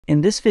In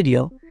this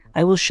video,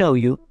 I will show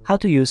you how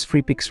to use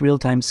Freepik's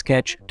real-time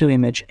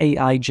sketch-to-image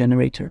AI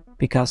generator,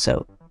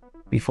 Pikaso.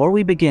 Before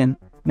we begin,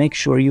 make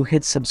sure you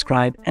hit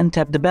subscribe and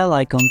tap the bell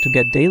icon to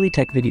get daily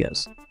tech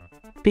videos.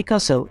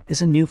 Pikaso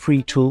is a new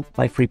free tool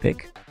by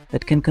Freepik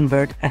that can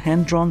convert a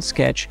hand-drawn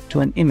sketch to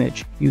an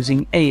image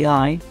using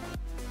AI.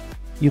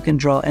 You can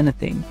draw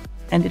anything,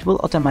 and it will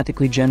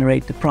automatically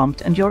generate the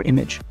prompt and your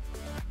image.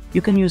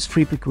 You can use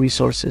Freepik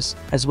resources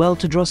as well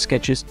to draw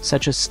sketches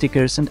such as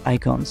stickers and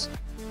icons.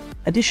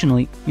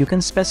 Additionally, you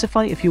can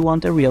specify if you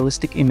want a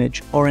realistic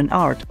image or an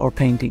art or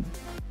painting.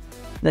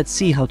 Let's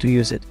see how to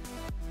use it.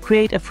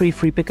 Create a free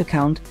Freepik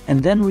account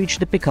and then reach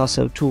the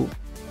Pikaso tool.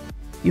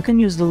 You can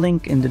use the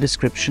link in the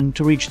description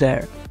to reach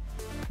there.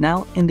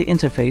 Now, in the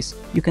interface,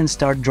 you can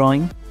start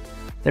drawing.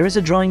 There is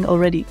a drawing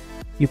already.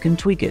 You can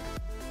tweak it.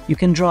 You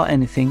can draw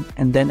anything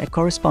and then a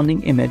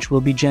corresponding image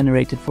will be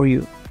generated for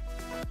you.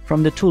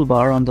 From the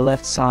toolbar on the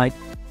left side,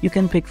 you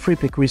can pick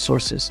Freepik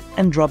resources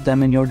and drop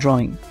them in your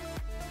drawing.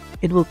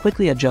 It will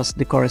quickly adjust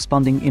the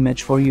corresponding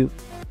image for you.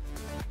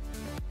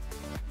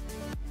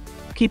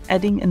 Keep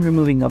adding and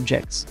removing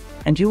objects,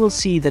 and you will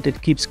see that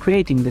it keeps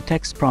creating the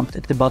text prompt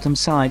at the bottom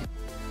side.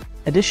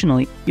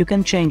 Additionally, you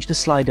can change the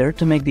slider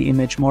to make the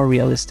image more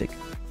realistic.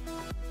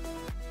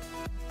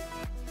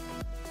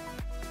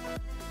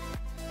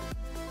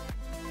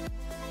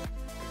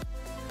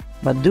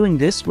 But doing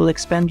this will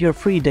expand your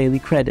free daily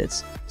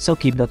credits, so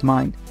keep that in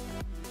mind.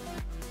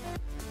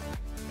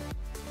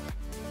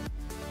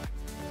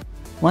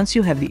 Once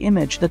you have the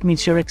image that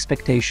meets your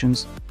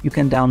expectations, you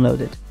can download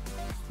it.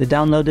 The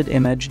downloaded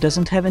image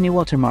doesn't have any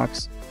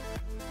watermarks.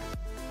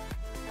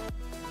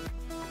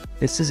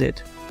 This is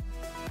it.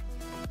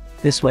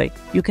 This way,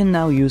 you can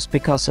now use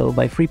Pikaso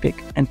by Freepik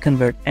and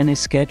convert any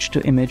sketch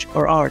to image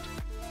or art.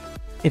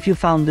 If you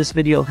found this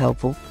video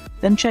helpful,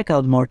 then check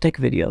out more tech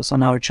videos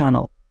on our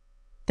channel.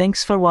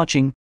 Thanks for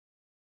watching.